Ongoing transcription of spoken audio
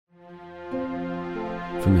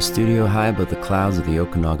From a studio high above the clouds of the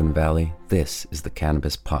Okanagan Valley, this is the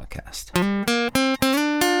Cannabis Podcast.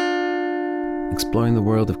 Exploring the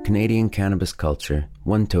world of Canadian cannabis culture,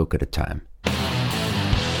 one toke at a time.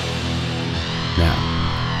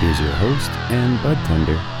 Now, here's your host and bud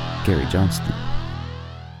tender, Gary Johnston.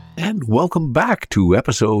 And welcome back to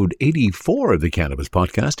episode 84 of the Cannabis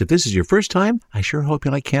Podcast. If this is your first time, I sure hope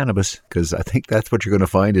you like cannabis, because I think that's what you're going to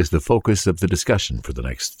find is the focus of the discussion for the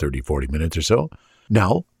next 30-40 minutes or so.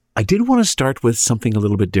 Now, I did want to start with something a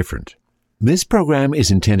little bit different. This program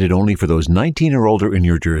is intended only for those 19 or older in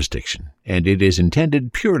your jurisdiction, and it is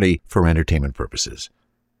intended purely for entertainment purposes.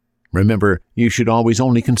 Remember, you should always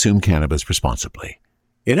only consume cannabis responsibly.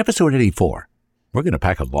 In episode 84, we're going to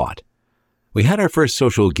pack a lot. We had our first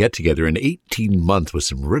social get-together in 18 months with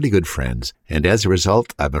some really good friends, and as a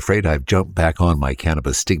result, I'm afraid I've jumped back on my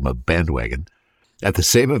cannabis stigma bandwagon. At the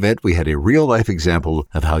same event, we had a real-life example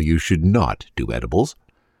of how you should not do edibles.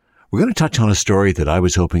 We're going to touch on a story that I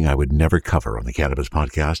was hoping I would never cover on the Cannabis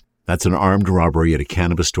Podcast. That's an armed robbery at a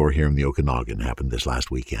cannabis store here in the Okanagan. Happened this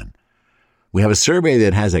last weekend. We have a survey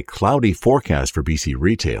that has a cloudy forecast for BC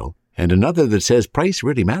retail, and another that says price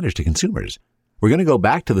really matters to consumers. We're going to go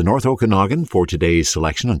back to the North Okanagan for today's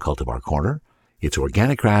selection on Cultivar Corner. It's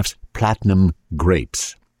Organic Craft's Platinum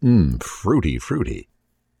Grapes. Fruity.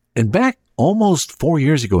 And back almost 4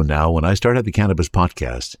 years ago now, when I started the Cannabis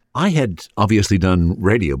Podcast, I had obviously done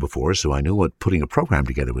radio before, so I knew what putting a program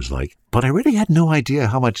together was like, but I really had no idea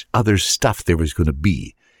how much other stuff there was going to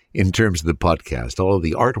be in terms of the podcast, all of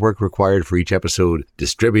the artwork required for each episode,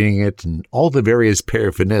 distributing it, and all the various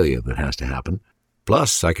paraphernalia that has to happen.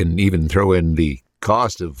 Plus, I can even throw in the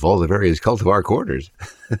cost of all the various Cultivar Corners.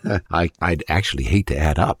 I'd actually hate to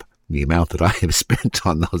add up the amount that I have spent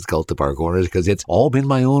on those Cultivar Corners, because it's all been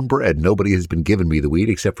my own bread. Nobody has been giving me the weed,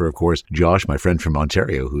 except for, of course, Josh, my friend from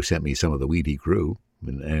Ontario, who sent me some of the weed he grew.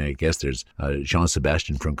 And I guess there's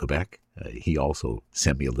Jean-Sebastian from Quebec. He also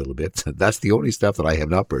sent me a little bit. That's the only stuff that I have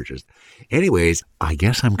not purchased. Anyways, I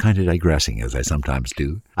guess I'm kind of digressing, as I sometimes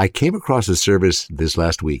do. I came across a service this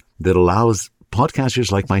last week that allows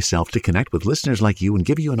podcasters like myself to connect with listeners like you and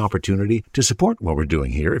give you an opportunity to support what we're doing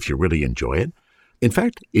here if you really enjoy it. In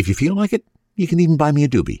fact, if you feel like it, you can even buy me a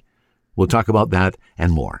doobie. We'll talk about that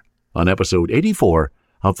and more on episode 84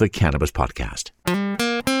 of the Cannabis Podcast.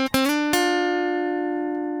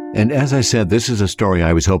 And as I said, this is a story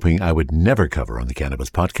I was hoping I would never cover on the Cannabis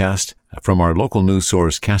Podcast. From our local news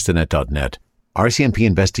source, castanet.net, RCMP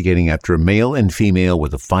investigating after a male and female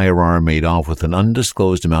with a firearm made off with an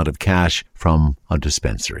undisclosed amount of cash from a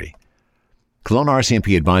dispensary. Kelowna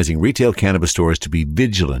RCMP advising retail cannabis stores to be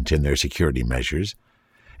vigilant in their security measures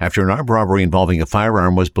after an armed robbery involving a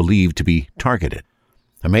firearm was believed to be targeted.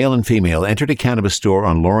 A male and female entered a cannabis store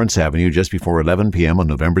on Lawrence Avenue just before 11 p.m. on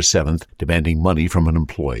November 7th, demanding money from an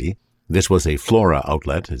employee. This was a Flora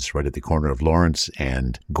outlet. It's right at the corner of Lawrence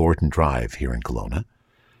and Gordon Drive here in Kelowna.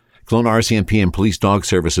 Kelowna RCMP and police dog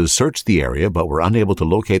services searched the area but were unable to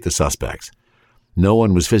locate the suspects. No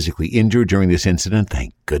one was physically injured during this incident,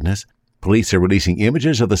 thank goodness. Police are releasing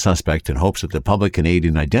images of the suspect in hopes that the public can aid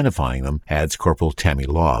in identifying them, adds Corporal Tammy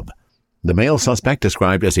Lobb. The male suspect,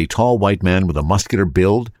 described as a tall white man with a muscular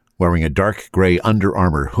build, wearing a dark gray Under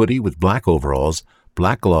Armour hoodie with black overalls,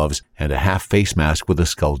 black gloves, and a half face mask with a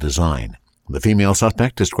skull design. The female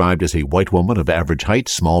suspect, described as a white woman of average height,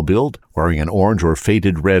 small build, wearing an orange or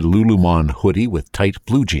faded red Lululemon hoodie with tight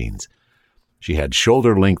blue jeans. She had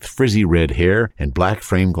shoulder-length frizzy red hair and black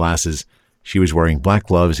frame glasses. She was wearing black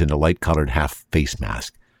gloves and a light-colored half-face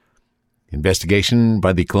mask. Investigation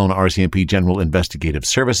by the Kelowna RCMP General Investigative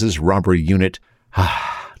Services Robbery Unit.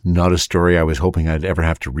 Not a story I was hoping I'd ever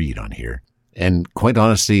have to read on here. And quite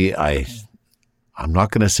honestly, I'm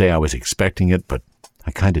not going to say I was expecting it, but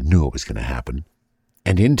I kind of knew it was going to happen.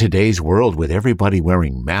 And in today's world, with everybody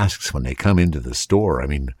wearing masks when they come into the store, I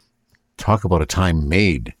mean, talk about a time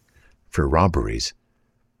made for robberies.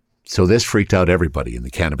 So this freaked out everybody in the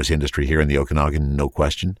cannabis industry here in the Okanagan, no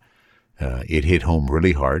question. It hit home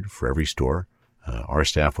really hard for every store. Our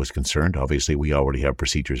staff was concerned. Obviously, we already have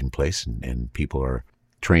procedures in place, and people are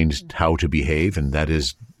trained how to behave, and that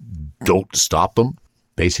is, don't stop them.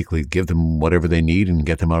 Basically, give them whatever they need and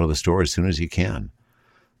get them out of the store as soon as you can.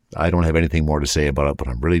 I don't have anything more to say about it, but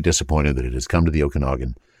I'm really disappointed that it has come to the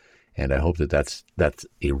Okanagan, and I hope that's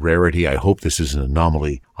a rarity. I hope this is an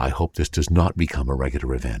anomaly. I hope this does not become a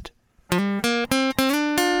regular event.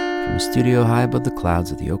 From a studio high above the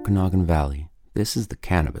clouds of the Okanagan Valley, this is the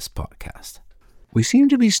Cannabis Podcast. We seem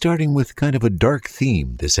to be starting with kind of a dark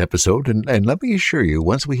theme this episode, and let me assure you,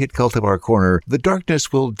 once we hit Cultivar Corner, the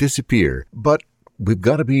darkness will disappear. But we've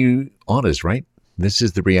got to be honest, right? This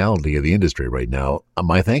is the reality of the industry right now.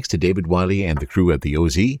 My thanks to David Wiley and the crew at the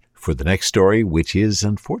OZ for the next story, which is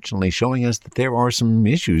unfortunately showing us that there are some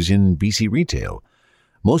issues in BC retail.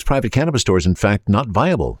 Most private cannabis stores, in fact, not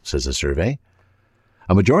viable, says a survey.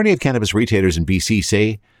 A majority of cannabis retailers in BC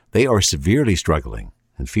say they are severely struggling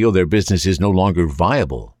and feel their business is no longer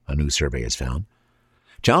viable, a new survey has found.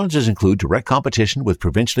 Challenges include direct competition with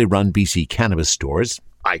provincially run BC cannabis stores.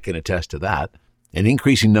 I can attest to that. An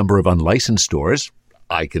increasing number of unlicensed stores.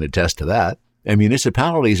 I can attest to that. And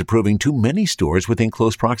municipalities approving too many stores within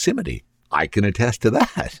close proximity. I can attest to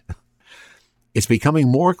that. It's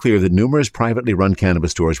becoming more clear that numerous privately run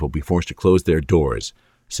cannabis stores will be forced to close their doors,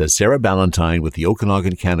 says Sarah Ballantyne with the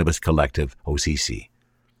Okanagan Cannabis Collective, OCC.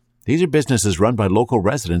 These are businesses run by local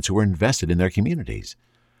residents who are invested in their communities.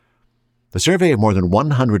 The survey of more than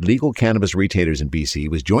 100 legal cannabis retailers in BC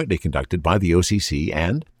was jointly conducted by the OCC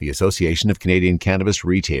and the Association of Canadian Cannabis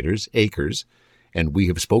Retailers, ACRES, and we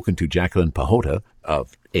have spoken to Jacqueline Pahota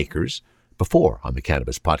of ACRES before on the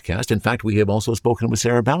Cannabis Podcast. In fact, we have also spoken with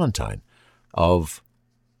Sarah Ballantyne of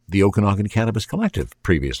the Okanagan Cannabis Collective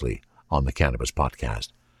previously on the Cannabis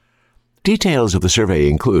Podcast. Details of the survey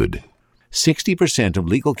include 60% of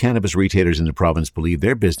legal cannabis retailers in the province believe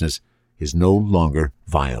their business is no longer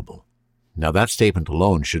viable. Now, that statement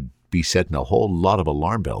alone should be setting a whole lot of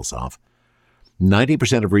alarm bells off.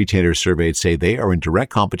 90% of retailers surveyed say they are in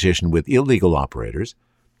direct competition with illegal operators.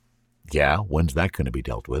 Yeah, when's that going to be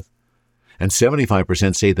dealt with? And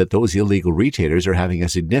 75% say that those illegal retailers are having a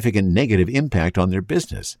significant negative impact on their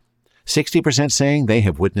business. 60% saying they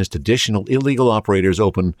have witnessed additional illegal operators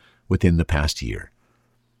open within the past year.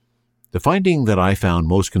 The finding that I found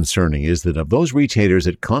most concerning is that of those retailers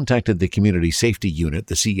that contacted the Community Safety Unit,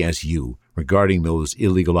 the CSU, regarding those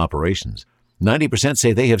illegal operations, 90%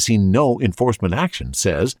 say they have seen no enforcement action,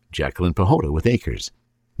 says Jacqueline Pahota with ACRES.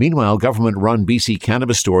 Meanwhile, government-run BC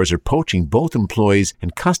cannabis stores are poaching both employees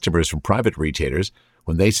and customers from private retailers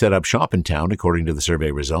when they set up shop in town, according to the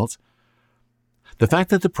survey results. The fact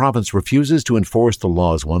that the province refuses to enforce the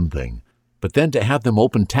law is one thing, but then to have them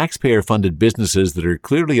open taxpayer-funded businesses that are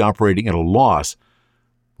clearly operating at a loss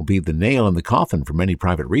will be the nail in the coffin for many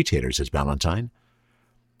private retailers, says Ballantyne.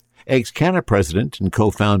 Ex-Canna president and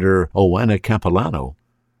co-founder Oana Capilano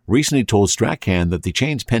recently told Strachan that the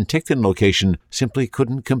chain's Penticton location simply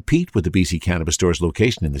couldn't compete with the BC Cannabis Store's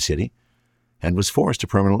location in the city and was forced to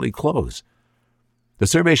permanently close. The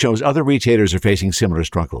survey shows other retailers are facing similar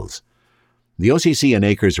struggles. The OCC and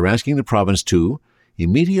ACRES are asking the province to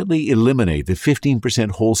immediately eliminate the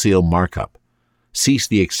 15% wholesale markup, cease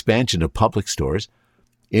the expansion of public stores,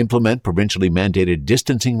 implement provincially mandated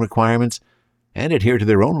distancing requirements, and adhere to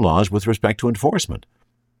their own laws with respect to enforcement.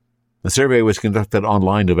 The survey was conducted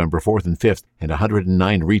online November 4th and 5th, and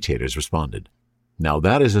 109 retailers responded. Now,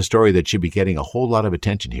 that is a story that should be getting a whole lot of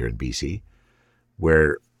attention here in BC,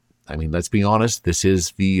 where, let's be honest, this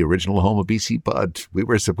is the original home of BC Bud. We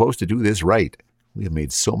were supposed to do this right. We have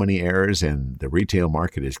made so many errors, and the retail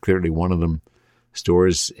market is clearly one of them.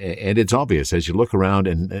 Stores, and it's obvious as you look around,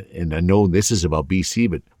 and I know this is about BC,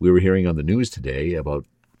 but we were hearing on the news today about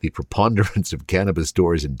the preponderance of cannabis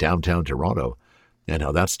stores in downtown Toronto and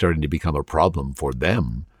how that's starting to become a problem for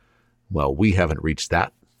them. Well, we haven't reached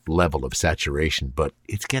that level of saturation, but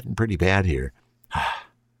it's getting pretty bad here.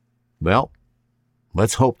 Well,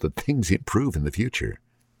 let's hope that things improve in the future.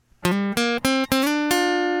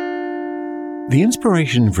 The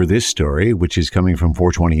inspiration for this story, which is coming from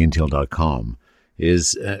 420intel.com,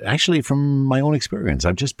 is actually from my own experience.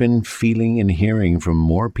 I've just been feeling and hearing from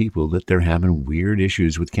more people that they're having weird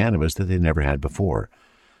issues with cannabis that they never had before,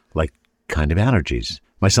 like kind of allergies.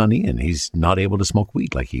 My son Ian, he's not able to smoke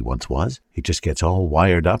weed like he once was. He just gets all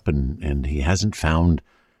wired up and he hasn't found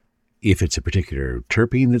if it's a particular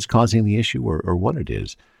terpene that's causing the issue or what it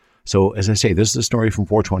is. So, as I say, this is a story from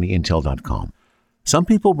 420intel.com. Some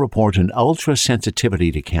people report an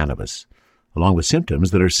ultra-sensitivity to cannabis, along with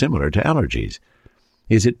symptoms that are similar to allergies.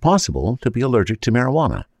 Is it possible to be allergic to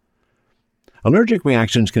marijuana? Allergic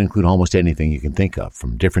reactions can include almost anything you can think of,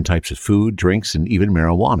 from different types of food, drinks, and even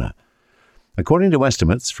marijuana. According to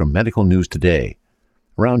estimates from Medical News Today,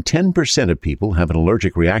 around 10% of people have an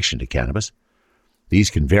allergic reaction to cannabis. These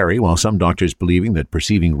can vary, while some doctors believing that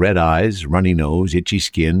perceiving red eyes, runny nose, itchy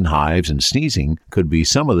skin, hives, and sneezing could be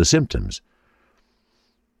some of the symptoms.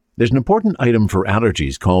 There's an important item for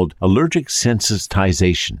allergies called allergic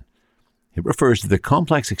sensitization. It refers to the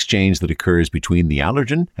complex exchange that occurs between the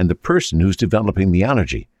allergen and the person who's developing the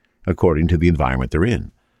allergy, according to the environment they're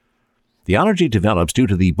in. The allergy develops due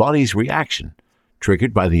to the body's reaction,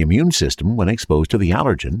 triggered by the immune system when exposed to the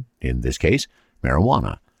allergen, in this case,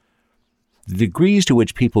 marijuana. The degrees to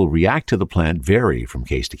which people react to the plant vary from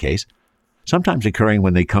case to case, sometimes occurring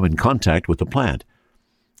when they come in contact with the plant,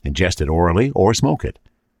 ingest it orally, or smoke it.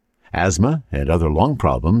 Asthma and other lung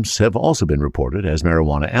problems have also been reported as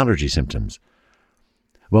marijuana allergy symptoms.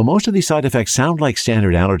 While most of these side effects sound like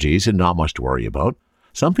standard allergies and not much to worry about,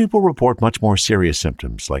 some people report much more serious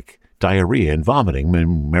symptoms like diarrhea and vomiting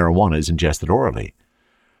when marijuana is ingested orally.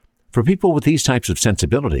 For people with these types of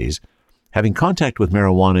sensibilities, having contact with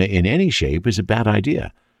marijuana in any shape is a bad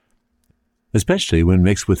idea, especially when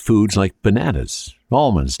mixed with foods like bananas,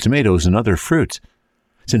 almonds, tomatoes, and other fruits,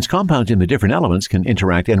 since compounds in the different elements can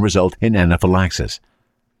interact and result in anaphylaxis.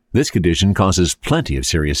 This condition causes plenty of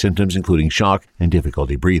serious symptoms, including shock and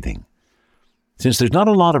difficulty breathing. Since there's not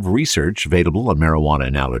a lot of research available on marijuana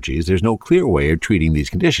and allergies, there's no clear way of treating these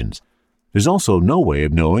conditions. There's also no way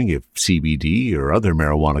of knowing if CBD or other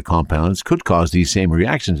marijuana compounds could cause these same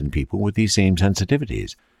reactions in people with these same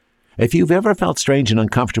sensitivities. If you've ever felt strange and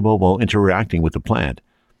uncomfortable while interacting with the plant,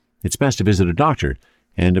 it's best to visit a doctor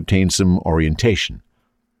and obtain some orientation.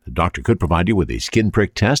 The doctor could provide you with a skin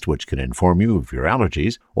prick test, which can inform you of your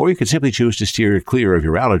allergies, or you could simply choose to steer clear of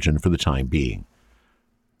your allergen for the time being.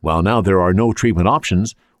 While now there are no treatment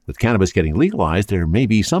options, with cannabis getting legalized, there may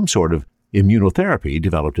be some sort of immunotherapy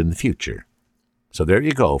developed in the future. So there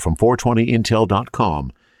you go, from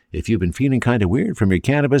 420intel.com. If you've been feeling kind of weird from your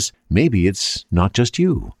cannabis, maybe it's not just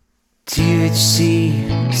you. THC,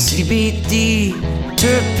 CBD,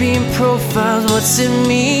 terpene profiles, what's in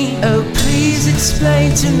me? Oh, please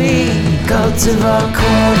explain to me. Go to our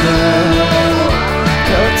corner,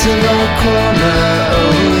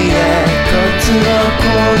 oh yeah. Go to our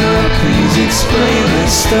corner, please explain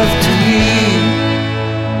this stuff to me.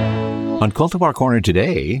 On Cultivar Corner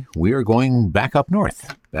today, we are going back up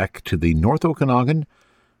north, back to the North Okanagan,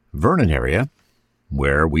 Vernon area,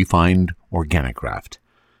 where we find organic craft.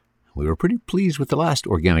 We were pretty pleased with the last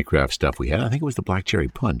organic craft stuff we had. I think it was the Black Cherry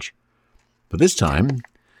Punch. But this time,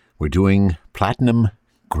 we're doing Platinum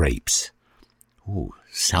Grapes. Ooh,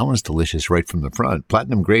 sounds delicious right from the front.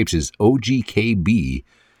 Platinum Grapes is OGKB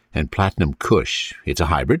and Platinum Kush. It's a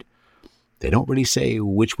hybrid. They don't really say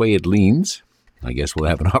which way it leans. I guess we'll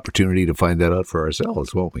have an opportunity to find that out for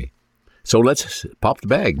ourselves, won't we? So let's pop the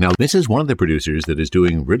bag. Now, this is one of the producers that is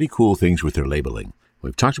doing really cool things with their labeling.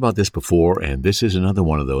 We've talked about this before, and this is another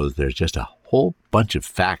one of those. There's just a whole bunch of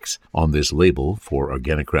facts on this label for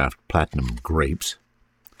Organic Craft Platinum Grapes.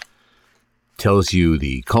 Tells you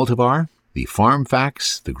the cultivar, the farm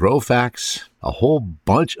facts, the grow facts, a whole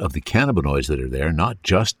bunch of the cannabinoids that are there, not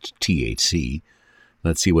just THC.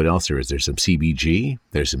 Let's see what else there is. There's some CBG,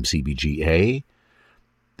 there's some CBGA,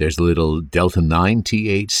 there's a little Delta-9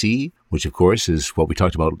 THC, which of course is what we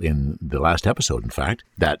talked about in the last episode, in fact,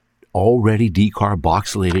 that already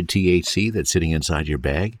decarboxylated THC that's sitting inside your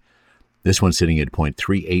bag. This one's sitting at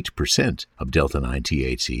 0.38% of Delta-9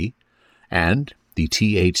 THC, and the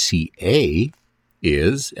THCA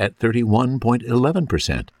is at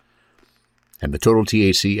 31.11%, and the total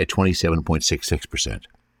THC at 27.66%.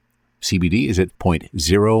 CBD is at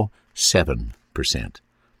 0.07%.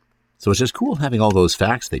 So it's just cool having all those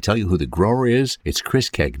facts. They tell you who the grower is. It's Chris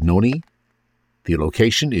Cagnoni. The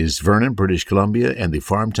location is Vernon, British Columbia, and the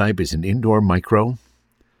farm type is an indoor micro.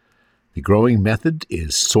 The growing method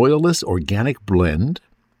is soilless organic blend,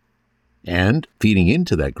 and feeding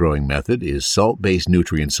into that growing method is salt-based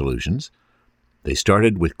nutrient solutions. They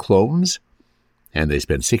started with clones, and they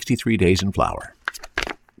spent 63 days in flower.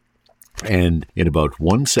 And in about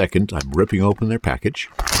 1 second, I'm ripping open their package.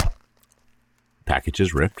 Package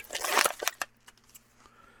is ripped.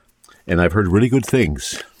 And I've heard really good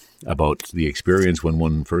things about the experience when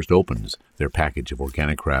one first opens their package of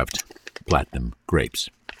Organic Craft Platinum Grapes.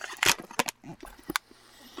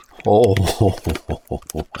 Oh,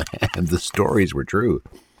 and the stories were true.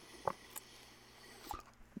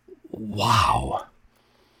 Wow.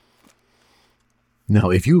 Now,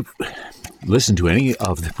 if you've listened to any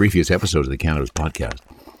of the previous episodes of the Cannabis Podcast,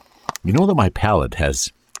 you know that my palate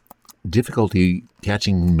has difficulty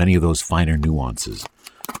catching many of those finer nuances.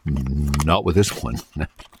 Not with this one.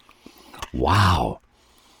 Wow.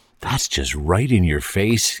 That's just right in your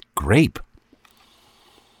face grape.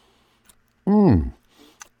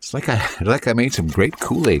 It's like I made some grape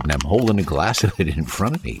Kool-Aid and I'm holding a glass of it in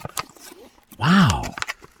front of me. Wow.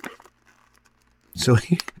 So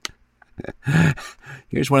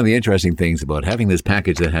here's one of the interesting things about having this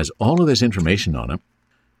package that has all of this information on it.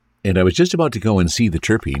 And I was just about to go and see the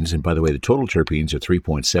terpenes. And by the way, the total terpenes are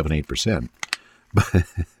 3.78%. But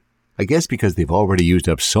I guess because they've already used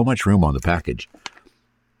up so much room on the package,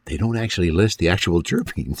 they don't actually list the actual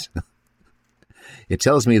terpenes. It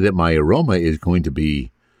tells me that my aroma is going to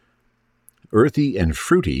be earthy and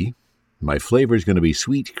fruity. My flavor is going to be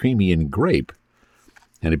sweet, creamy, and grape.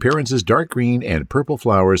 And appearance is dark green and purple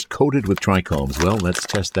flowers coated with trichomes. Well, let's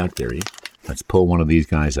test that theory. Let's pull one of these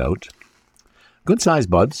guys out. Good size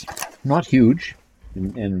buds, not huge.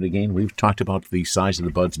 And again, we've talked about the size of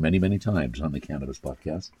the buds many, many times on the Cannabis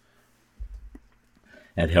podcast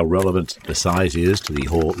and how relevant the size is to the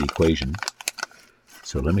whole equation.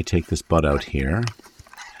 So let me take this bud out here,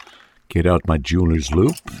 get out my jeweler's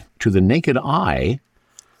loupe. To the naked eye,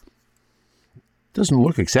 doesn't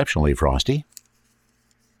look exceptionally frosty.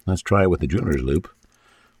 Let's try it with the jeweler's loupe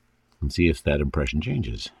and see if that impression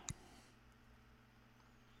changes.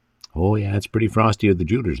 Oh yeah, it's pretty frosty with the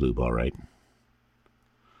jeweler's loupe, all right.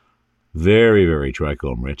 Very, very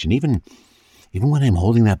trichome rich. And even when I'm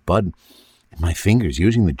holding that bud in my fingers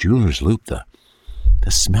using the jeweler's loupe,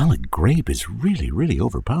 the smell of grape is really, really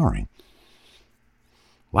overpowering.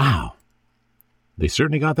 Wow. They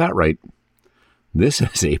certainly got that right. This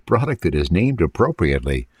is a product that is named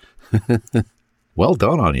appropriately. Well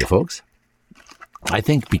done on you, folks. I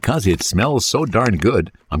think because it smells so darn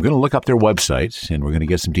good, I'm going to look up their website and we're going to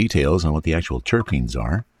get some details on what the actual terpenes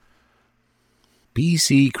are.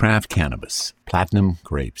 BC Craft Cannabis, Platinum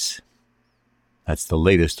Grapes. That's the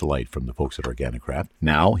latest delight from the folks at Organic Craft.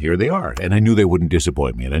 Now, here they are. And I knew they wouldn't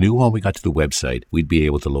disappoint me. And I knew when we got to the website, we'd be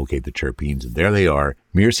able to locate the terpenes. And there they are,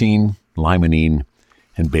 myrcene, limonene,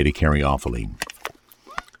 and beta-caryophyllene.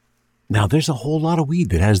 Now, there's a whole lot of weed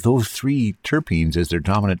that has those three terpenes as their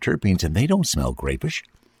dominant terpenes, and they don't smell grapish.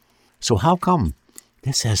 So how come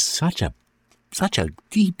this has such a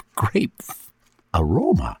deep grape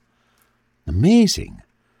aroma? Amazing.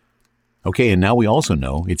 Okay, and now we also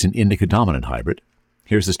know it's an indica-dominant hybrid.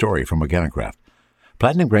 Here's the story from Organic Craft.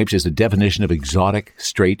 Platinum grapes is the definition of exotic,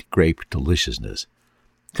 straight grape deliciousness.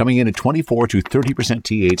 Coming in at 24 to 30%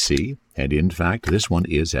 THC, and in fact, this one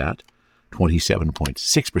is at 27.6%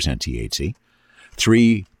 THC,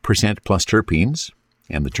 3% plus terpenes,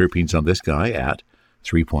 and the terpenes on this guy at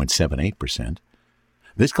 3.78%.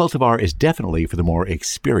 This cultivar is definitely for the more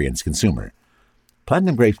experienced consumer.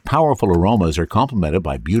 Platinum Grape's powerful aromas are complemented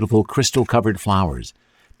by beautiful crystal-covered flowers,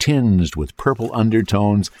 tinged with purple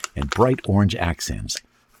undertones and bright orange accents.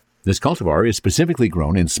 This cultivar is specifically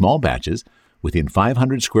grown in small batches within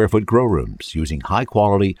 500-square-foot grow rooms using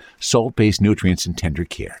high-quality, salt-based nutrients and tender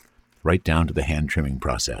care, right down to the hand-trimming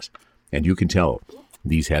process. And you can tell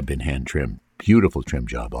these have been hand-trimmed. Beautiful trim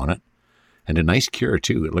job on it. And a nice cure,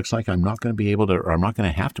 too. It looks like I'm not going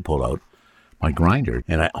to have to pull out my grinder.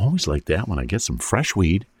 And I always like that when I get some fresh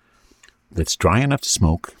weed that's dry enough to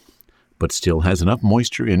smoke, but still has enough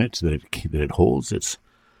moisture in it that it holds its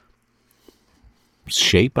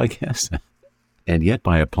shape, I guess. And yet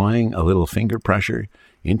by applying a little finger pressure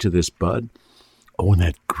into this bud, oh, and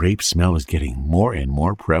that grape smell is getting more and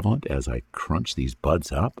more prevalent as I crunch these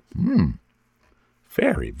buds up.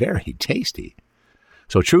 Very, very tasty.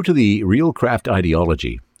 So true to the real craft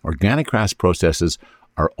ideology, Organic Craft's processes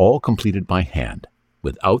are all completed by hand,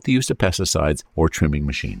 without the use of pesticides or trimming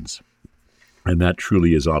machines. And that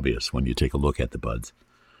truly is obvious when you take a look at the buds.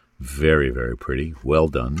 Very, very pretty. Well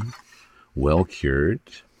done. Well cured.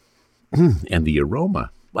 And the aroma.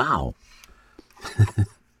 Wow.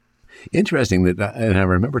 Interesting that, and I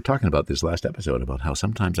remember talking about this last episode, about how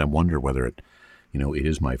sometimes I wonder whether it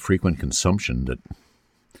is my frequent consumption that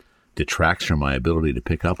detracts from my ability to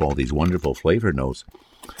pick up all these wonderful flavor notes.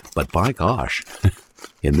 But by gosh,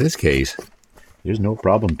 in this case, there's no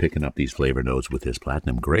problem picking up these flavor notes with this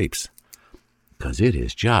Platinum Grapes, because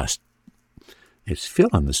it's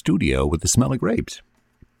filling the studio with the smell of grapes.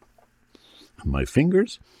 My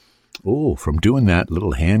fingers, from doing that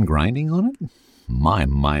little hand grinding on it, my.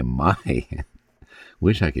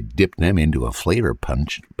 Wish I could dip them into a flavor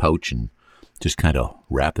pouch and just kind of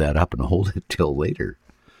wrap that up and hold it till later.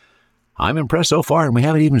 I'm impressed so far, and we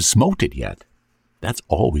haven't even smoked it yet. That's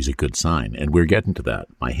always a good sign, and we're getting to that.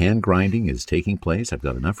 My hand grinding is taking place. I've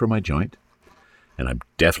got enough for my joint, and I'm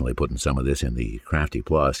definitely putting some of this in the Crafty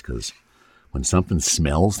Plus, because when something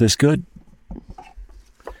smells this good,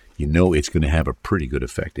 you know it's going to have a pretty good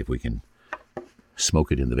effect if we can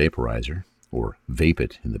smoke it in the vaporizer or vape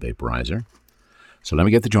it in the vaporizer. So let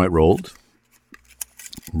me get the joint rolled,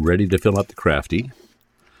 ready to fill up the Crafty.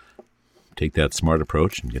 Take that smart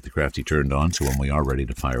approach and get the Crafty turned on, so when we are ready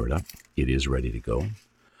to fire it up, it is ready to go.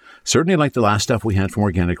 Certainly like the last stuff we had from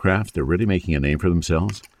Organic Craft, they're really making a name for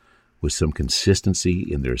themselves with some consistency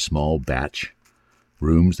in their small batch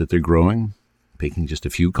rooms that they're growing, picking just a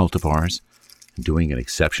few cultivars, and doing an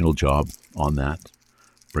exceptional job on that,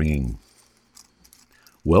 bringing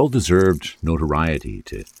well-deserved notoriety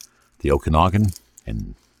to the Okanagan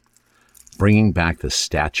and bringing back the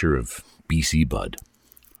stature of BC bud,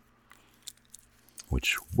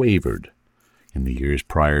 which wavered in the years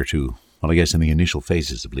prior to, well, I guess in the initial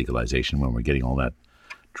phases of legalization when we're getting all that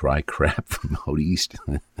dry crap from out east.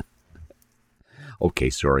 Okay,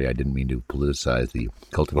 sorry, I didn't mean to politicize the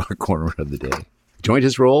cultivar corner of the day. Joint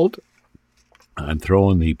is rolled. I'm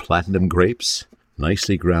throwing the platinum grapes,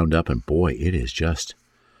 nicely ground up, and boy, it is just,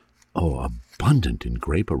 abundant in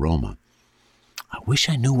grape aroma. I wish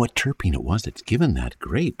I knew what terpene it was that's given that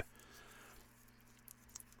grape.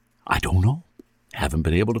 I don't know. Haven't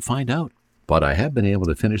been able to find out. But I have been able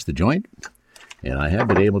to finish the joint, and I have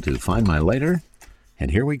been able to find my lighter,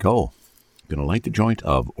 and here we go. I'm going to light the joint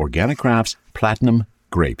of Organic Crafts Platinum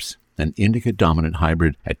Grapes, an indica-dominant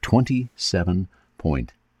hybrid at 27.66%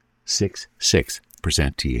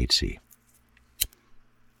 THC.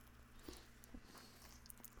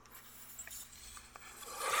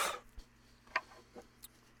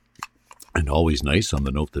 And always nice on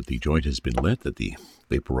the note that the joint has been lit, that the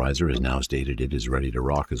vaporizer has now stated it is ready to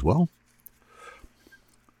rock as well.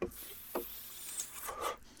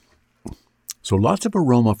 So lots of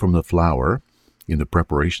aroma from the flower in the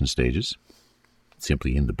preparation stages,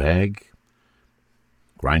 simply in the bag,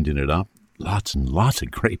 grinding it up, lots and lots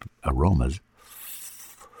of grape aromas,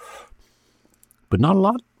 but not a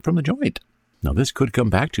lot from the joint. Now this could come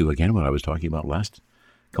back to, again, what I was talking about last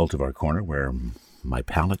Cultivar Corner, where my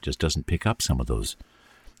palate just doesn't pick up some of those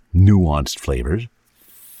nuanced flavors.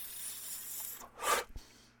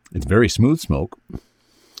 It's very smooth smoke.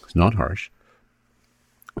 It's not harsh.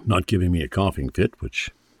 Not giving me a coughing fit, which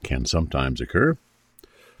can sometimes occur.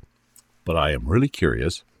 But I am really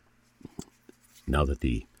curious, now that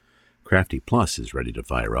the Crafty Plus is ready to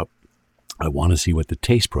fire up, I want to see what the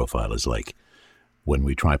taste profile is like when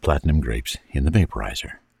we try platinum grapes in the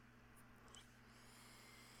vaporizer.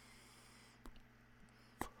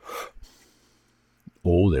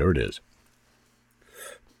 Oh, there it is.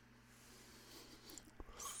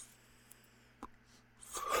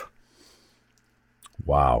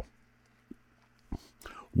 Wow.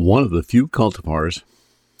 One of the few cultivars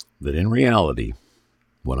that in reality,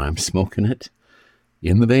 when I'm smoking it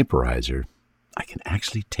in the vaporizer, I can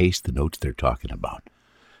actually taste the notes they're talking about.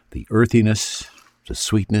 The earthiness, the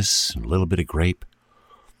sweetness, and a little bit of grape.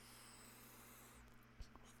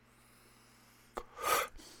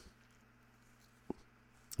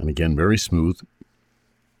 And again, very smooth.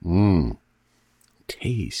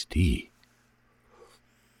 Tasty.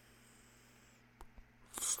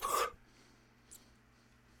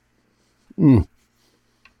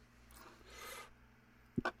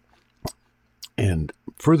 And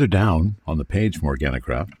further down on the page from Organic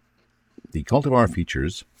Craft, the cultivar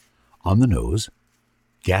features, on the nose,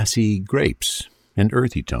 gassy grapes and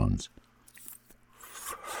earthy tones.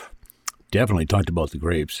 Definitely talked about the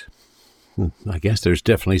grapes. I guess there's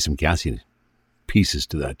definitely some gassy pieces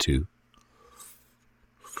to that too.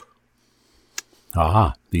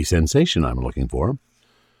 The sensation I'm looking for.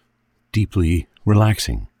 Deeply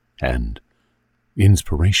relaxing and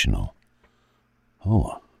inspirational.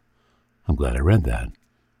 Oh, I'm glad I read that.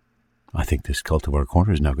 I think this Cultivar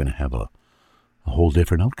Corner is now going to have a whole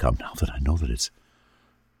different outcome now that I know that it's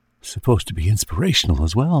supposed to be inspirational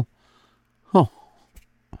as well. Oh.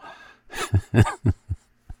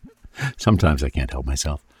 Sometimes I can't help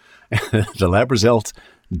myself. The lab results,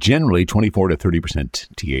 generally 24 to 30%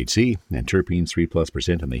 THC and terpenes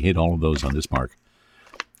 3+%, and they hit all of those on this mark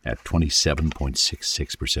at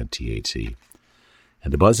 27.66% THC.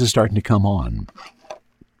 And the buzz is starting to come on.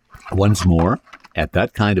 Once more, at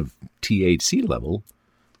that kind of THC level,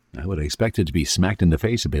 I would expect it to be smacked in the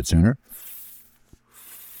face a bit sooner.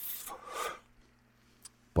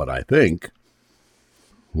 But I think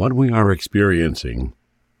what we are experiencing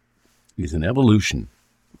is an evolution.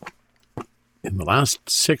 In the last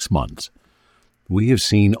 6 months, we have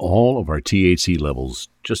seen all of our THC levels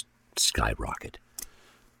just skyrocket.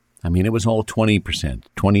 I mean, it was all 20%, 23%,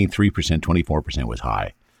 24% was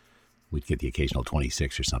high. We'd get the occasional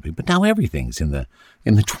 26 or something, but now everything's in the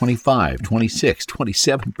 25, 26,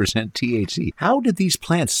 27% THC. How did these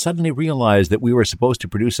plants suddenly realize that we were supposed to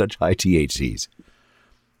produce such high THCs?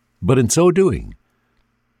 But in so doing,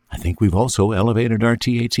 I think we've also elevated our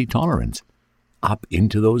THC tolerance up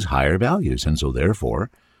into those higher values, and so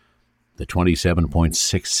therefore, the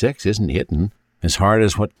 27.66 isn't hitting as hard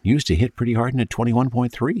as what used to hit pretty hard in at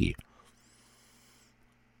 21.3.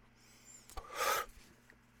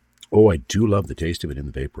 Oh, I do love the taste of it in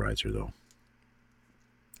the vaporizer, though.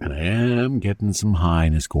 And I am getting some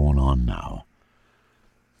highness going on now.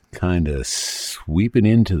 Kind of sweeping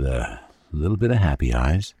into the little bit of happy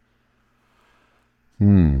eyes.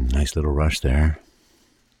 Nice little rush there.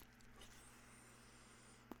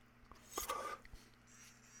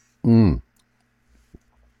 And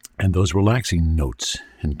those relaxing notes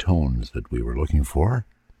and tones that we were looking for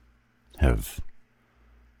have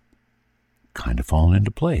kind of fallen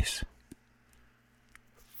into place.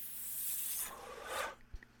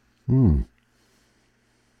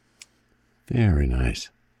 Very nice.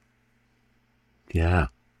 Yeah.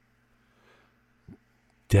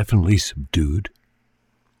 Definitely subdued.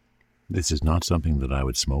 This is not something that I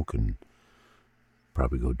would smoke and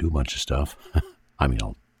probably go do a bunch of stuff. I mean,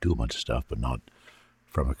 I'll do a bunch of stuff, but not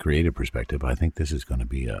from a creative perspective. I think this is going to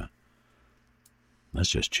be let's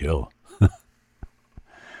just chill.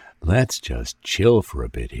 Let's just chill for a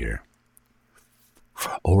bit here.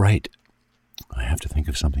 All right. I have to think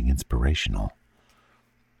of something inspirational.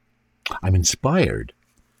 I'm inspired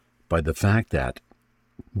by the fact that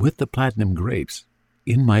with the platinum grapes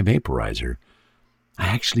in my vaporizer, I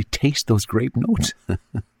actually taste those grape notes.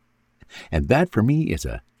 And that for me is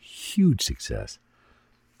a huge success.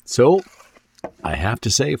 So I have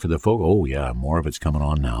to say for the folk, oh yeah, more of it's coming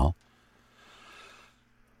on now.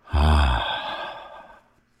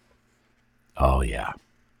 Oh yeah,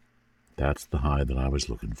 that's the high that I was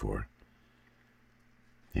looking for.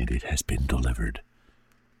 And it has been delivered.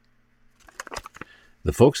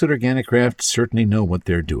 The folks at Organic Craft certainly know what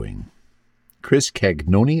they're doing. Chris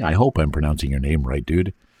Cagnoni, I hope I'm pronouncing your name right,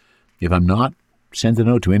 dude. If I'm not, send a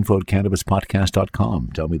note to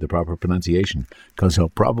info@cannabispodcast.com. Tell me the proper pronunciation, because I'll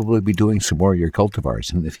probably be doing some more of your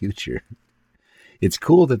cultivars in the future. It's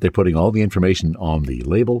cool that they're putting all the information on the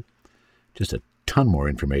label. Just a ton more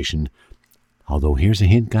information. Although here's a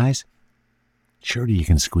hint, guys. Surely you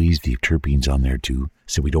can squeeze the terpenes on there too,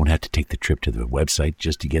 so we don't have to take the trip to the website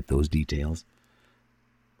just to get those details.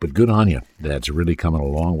 But good on you. That's really coming a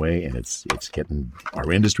long way, and it's getting,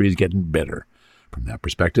 our industry is getting better from that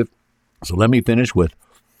perspective. So let me finish with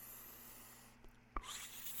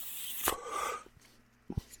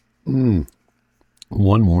one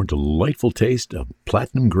more delightful taste of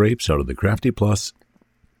platinum grapes out of the Crafty Plus.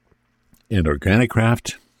 And Organic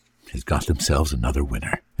Craft has got themselves another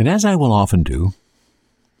winner. And as I will often do,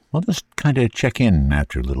 I'll just kind of check in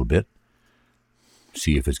after a little bit,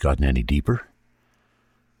 see if it's gotten any deeper.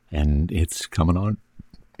 And it's coming on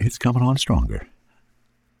stronger.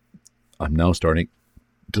 I'm now starting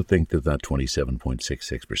to think that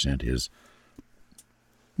 27.66% is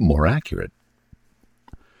more accurate.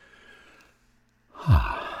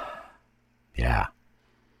 Yeah.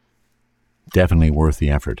 Definitely worth the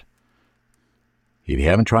effort. If you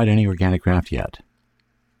haven't tried any Organic Craft yet,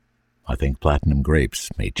 I think platinum grapes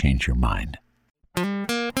may change your mind.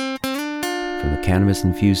 From the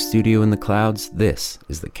cannabis-infused studio in the clouds, this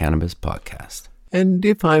is the Cannabis Podcast. And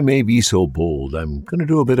if I may be so bold, I'm going to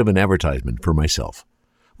do a bit of an advertisement for myself.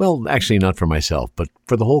 Well, actually not for myself, but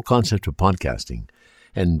for the whole concept of podcasting.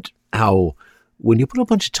 And how when you put a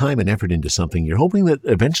bunch of time and effort into something, you're hoping that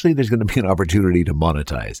eventually there's going to be an opportunity to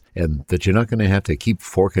monetize, and that you're not going to have to keep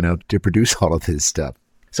forking out to produce all of this stuff.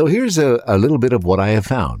 So here's a little bit of what I have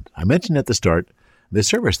found. I mentioned at the start the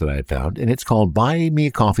service that I had found, and it's called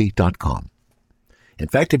buymeacoffee.com. In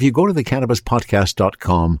fact, if you go to the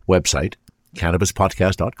cannabispodcast.com website,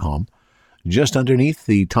 cannabispodcast.com, just underneath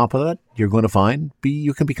the top of that, you're going to find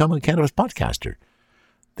you can become a cannabis podcaster.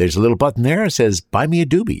 There's a little button there that says, Buy Me a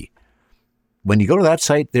Doobie. When you go to that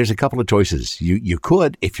site, there's a couple of choices. You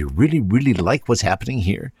could, if you really, really like what's happening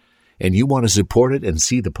here, and you want to support it and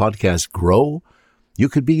see the podcast grow, you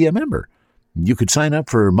could be a member. You could sign up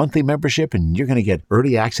for a monthly membership, and you're going to get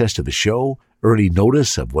early access to the show, early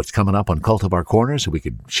notice of what's coming up on Cultivar Corner so we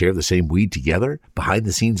could share the same weed together,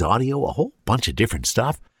 behind-the-scenes audio, a whole bunch of different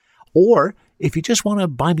stuff. Or if you just want to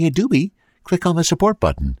buy me a doobie, click on the support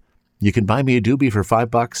button. You can buy me a doobie for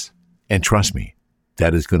 $5, and trust me,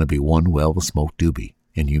 that is going to be one well-smoked doobie.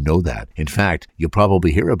 And you know that. In fact, you'll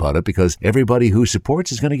probably hear about it because everybody who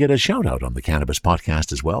supports is going to get a shout-out on the Cannabis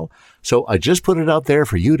Podcast as well. So I just put it out there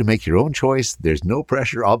for you to make your own choice. There's no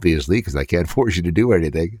pressure, obviously, because I can't force you to do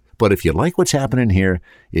anything. But if you like what's happening here,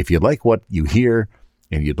 if you like what you hear,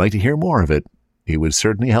 and you'd like to hear more of it, it would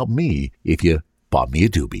certainly help me if you bought me a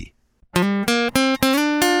doobie.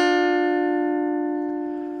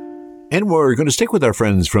 And we're going to stick with our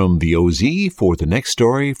friends from the OZ for the next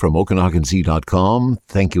story from OkanaganZ.com.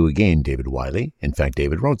 Thank you again, David Wiley. In fact,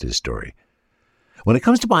 David wrote this story. When it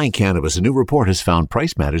comes to buying cannabis, a new report has found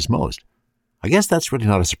price matters most. I guess that's really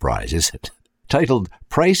not a surprise, is it? Titled,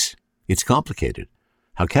 Price, It's Complicated.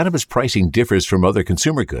 How Cannabis Pricing Differs from Other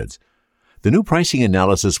Consumer Goods. The new pricing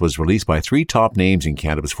analysis was released by three top names in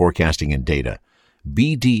cannabis forecasting and data,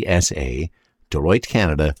 BDSA, Deloitte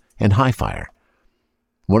Canada, and Highfire.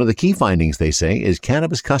 One of the key findings, they say, is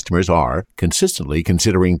cannabis customers are consistently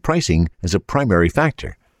considering pricing as a primary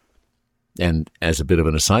factor. And as a bit of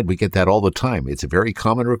an aside, we get that all the time. It's a very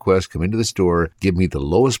common request. Come into the store, give me the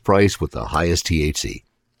lowest price with the highest THC.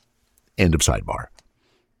 End of sidebar.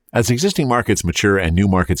 As existing markets mature and new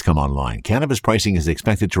markets come online, cannabis pricing is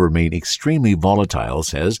expected to remain extremely volatile,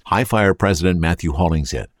 says Hi-Fire President Matthew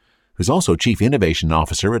Hollingshead, who's also Chief Innovation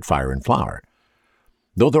Officer at Fire & Flower.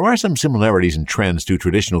 Though there are some similarities in trends to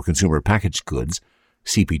traditional consumer packaged goods,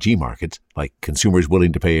 CPG markets, like consumers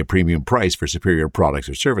willing to pay a premium price for superior products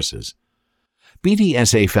or services.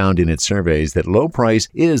 BDSA found in its surveys that low price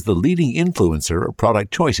is the leading influencer of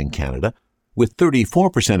product choice in Canada, with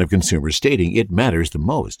 34% of consumers stating it matters the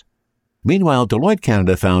most. Meanwhile, Deloitte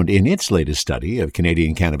Canada found in its latest study of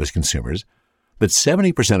Canadian cannabis consumers that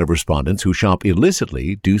 70% of respondents who shop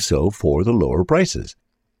illicitly do so for the lower prices.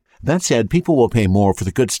 That said, people will pay more for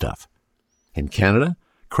the good stuff. In Canada,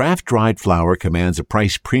 craft-dried flower commands a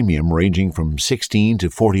price premium ranging from 16 to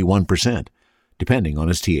 41%, depending on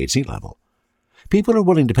its THC level. People are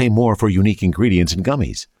willing to pay more for unique ingredients in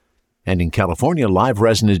gummies. And in California, live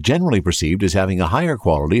resin is generally perceived as having a higher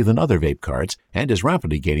quality than other vape carts and is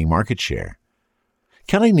rapidly gaining market share.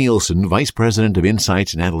 Kelly Nielsen, Vice President of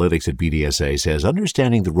Insights and Analytics at BDSA, says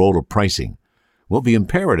understanding the role of pricing will be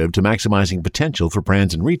imperative to maximizing potential for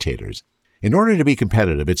brands and retailers. In order to be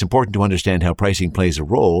competitive, it's important to understand how pricing plays a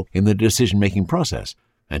role in the decision-making process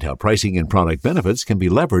and how pricing and product benefits can be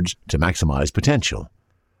leveraged to maximize potential.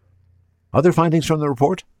 Other findings from the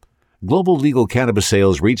report? Global legal cannabis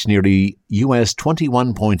sales reached nearly US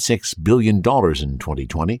 $21.6 billion in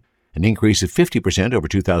 2020, an increase of 50% over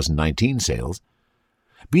 2019 sales.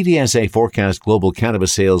 BDSA forecasts global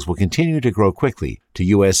cannabis sales will continue to grow quickly to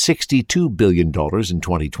US $62 billion in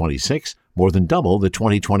 2026, more than double the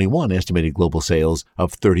 2021 estimated global sales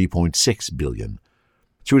of $30.6 billion.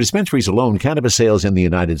 Through dispensaries alone, cannabis sales in the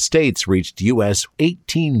United States reached US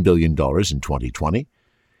 $18 billion in 2020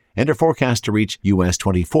 and are forecast to reach US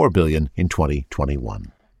 $24 billion in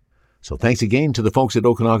 2021. So thanks again to the folks at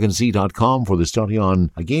OkanaganZ.com for the study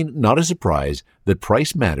on, again, not a surprise, that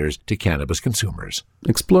price matters to cannabis consumers.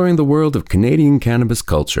 Exploring the world of Canadian cannabis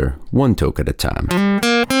culture, one toke at a time.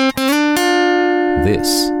 This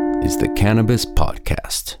is the Cannabis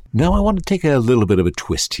Podcast. Now I want to take a little bit of a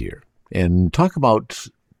twist here and talk about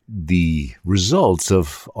the results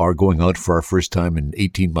of our going out for our first time in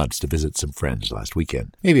 18 months to visit some friends last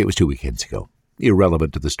weekend. Maybe it was 2 weekends ago.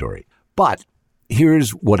 Irrelevant to the story. But here's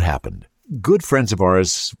what happened. Good friends of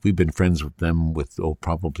ours, we've been friends with them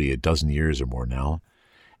probably a dozen years or more now,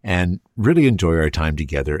 and really enjoy our time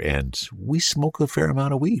together, and we smoke a fair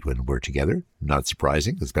amount of weed when we're together. Not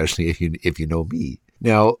surprising, especially if you know me.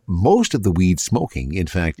 Now, most of the weed smoking, in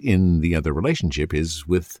fact, in the other relationship is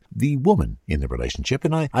with the woman in the relationship.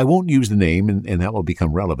 And I won't use the name, and that will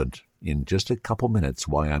become relevant in just a couple minutes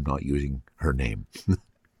why I'm not using her name.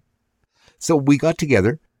 So we got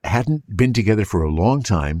together, hadn't been together for a long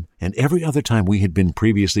time, and every other time we had been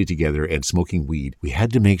previously together and smoking weed, we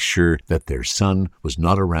had to make sure that their son was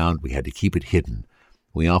not around. We had to keep it hidden.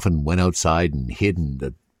 We often went outside and hid in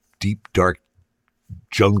the deep, dark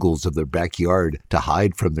jungles of their backyard to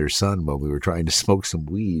hide from their son while we were trying to smoke some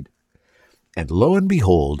weed. And lo and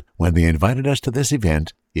behold, when they invited us to this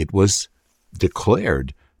event, it was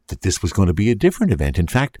declared that this was going to be a different event. In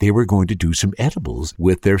fact, they were going to do some edibles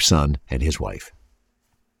with their son and his wife.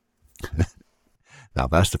 Now,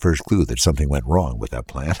 that's the first clue that something went wrong with that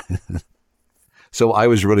plan. So I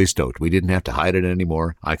was really stoked. We didn't have to hide it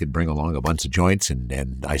anymore. I could bring along a bunch of joints,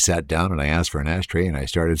 and I sat down and I asked for an ashtray, and I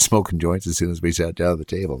started smoking joints as soon as we sat down at the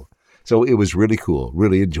table. So it was really cool.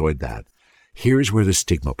 Really enjoyed that. Here's where the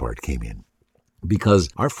stigma part came in. Because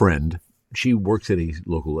our friend, she works at a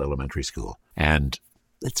local elementary school, and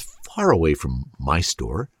it's far away from my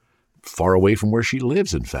store, far away from where she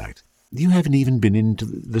lives, in fact. You haven't even been into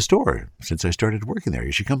the store since I started working there.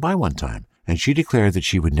 You should come by one time. And she declared that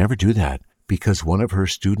she would never do that because one of her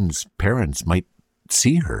students' parents might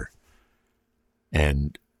see her.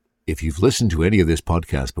 And if you've listened to any of this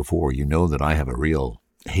podcast before, you know that I have a real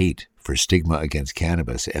hate for stigma against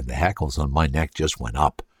cannabis, and the hackles on my neck just went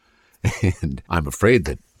up. And I'm afraid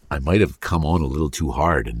that I might have come on a little too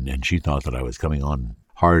hard, and she thought that I was coming on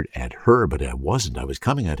hard at her, but I wasn't. I was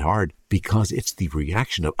coming at hard because it's the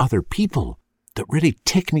reaction of other people that really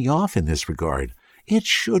tick me off in this regard. It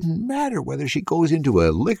shouldn't matter whether she goes into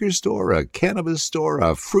a liquor store, a cannabis store,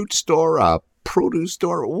 a fruit store, a produce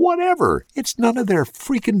store, whatever. It's none of their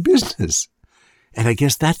freaking business. And I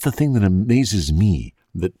guess that's the thing that amazes me,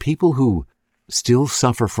 that people who still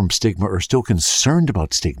suffer from stigma are still concerned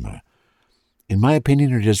about stigma, in my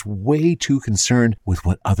opinion, are just way too concerned with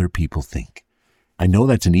what other people think. I know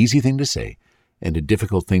that's an easy thing to say and a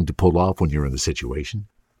difficult thing to pull off when you're in the situation,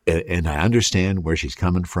 And I understand where she's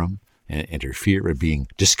coming from and her fear of being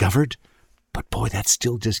discovered. But boy, that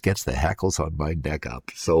still just gets the hackles on my neck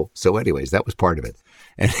up. So anyways, that was part of it.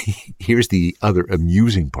 And here's the other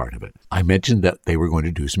amusing part of it. I mentioned that they were going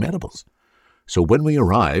to do some edibles. So when we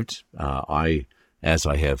arrived, as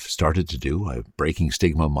I have started to do, I'm breaking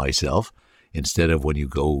stigma myself. Instead of when you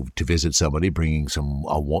go to visit somebody bringing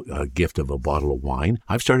a gift of a bottle of wine,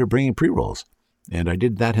 I've started bringing pre-rolls. And I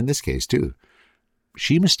did that in this case too.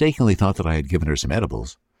 She mistakenly thought that I had given her some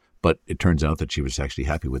edibles, but it turns out that she was actually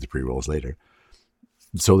happy with the pre-rolls later.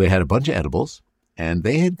 So they had a bunch of edibles, and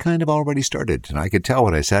they had kind of already started. And I could tell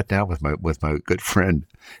when I sat down with my good friend,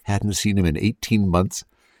 hadn't seen him in 18 months,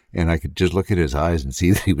 and I could just look at his eyes and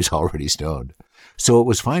see that he was already stoned. So it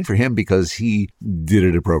was fine for him because he did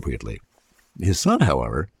it appropriately. His son,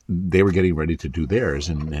 however, they were getting ready to do theirs,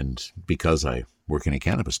 and because I work in a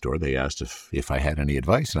cannabis store, they asked if I had any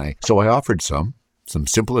advice. So I offered some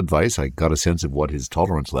simple advice. I got a sense of what his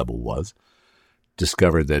tolerance level was,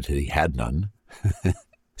 discovered that he had none.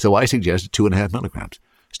 So I suggested 2.5 milligrams.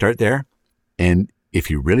 Start there, and if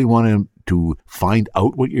you really want to find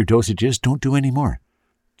out what your dosage is, don't do any more.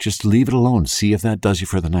 Just leave it alone. See if that does you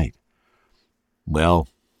for the night. Well,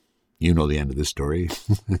 you know the end of this story.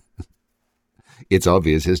 It's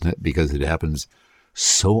obvious, isn't it? Because it happens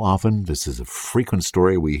so often. This is a frequent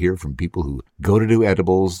story we hear from people who go to do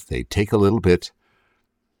edibles. They take a little bit,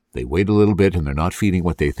 they wait a little bit, and they're not feeding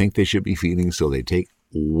what they think they should be feeding, so they take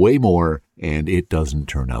way more, and it doesn't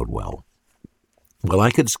turn out well. Well, I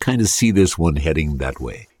could kind of see this one heading that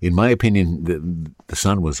way. In my opinion, the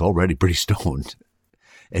son was already pretty stoned,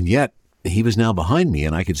 and yet he was now behind me,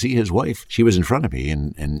 and I could see his wife. She was in front of me,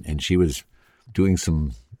 and she was doing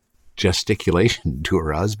some gesticulation to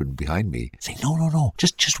her husband behind me, saying, no,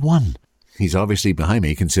 just one. He's obviously behind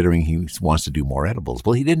me, considering he wants to do more edibles.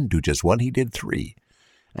 Well, he didn't do just one, he did 3.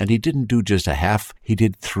 And he didn't do just a half, he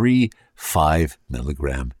did 3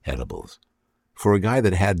 5-milligram edibles for a guy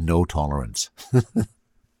that had no tolerance.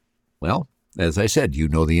 Well, as I said, you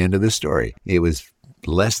know the end of this story. It was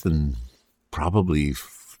less than probably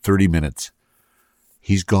 30 minutes.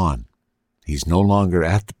 He's gone. He's no longer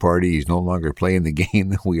at the party. He's no longer playing the game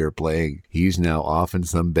that we are playing. He's now off in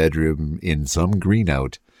some bedroom in some green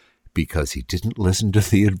out because he didn't listen to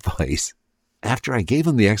the advice. After I gave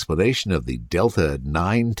him the explanation of the delta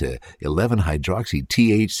 9 to 11 hydroxy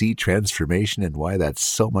THC transformation and why that's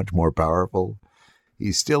so much more powerful,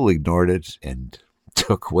 he still ignored it and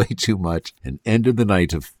took way too much and ended the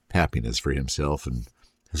night of happiness for himself. And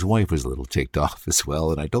his wife was a little ticked off as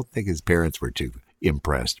well, and I don't think his parents were too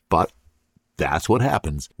impressed. But that's what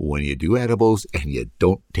happens when you do edibles and you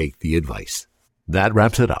don't take the advice. That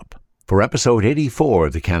wraps it up for episode 84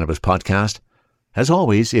 of the Cannabis Podcast. As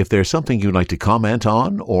always, if there's something you'd like to comment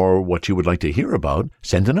on or what you would like to hear about,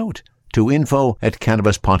 send a note to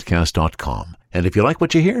info@cannabispodcast.com. And if you like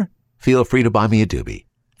what you hear, feel free to buy me a doobie.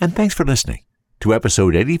 And thanks for listening to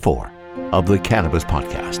episode 84 of the Cannabis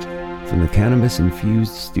Podcast. From the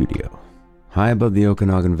cannabis-infused studio, high above the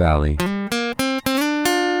Okanagan Valley,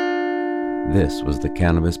 this was the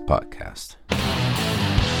Cannabis Podcast.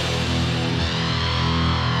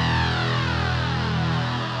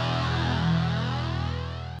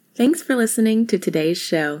 Thanks for listening to today's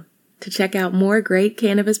show. To check out more great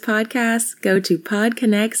cannabis podcasts, go to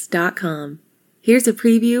podconnects.com. Here's a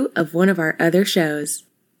preview of one of our other shows.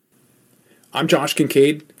 I'm Josh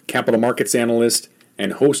Kincaid, capital markets analyst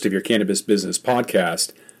and host of your cannabis business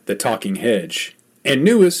podcast, The Talking Hedge, and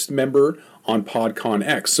newest member on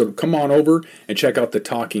PodConX. So come on over and check out The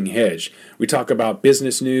Talking Hedge. We talk about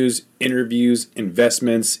business news, interviews,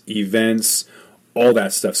 investments, events, all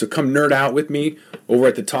that stuff. So come nerd out with me over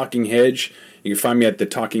at The Talking Hedge. You can find me at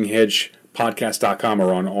thetalkinghedgepodcast.com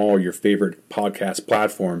or on all your favorite podcast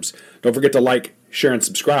platforms. Don't forget to like, share, and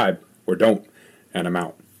subscribe, or don't. And I'm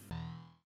out.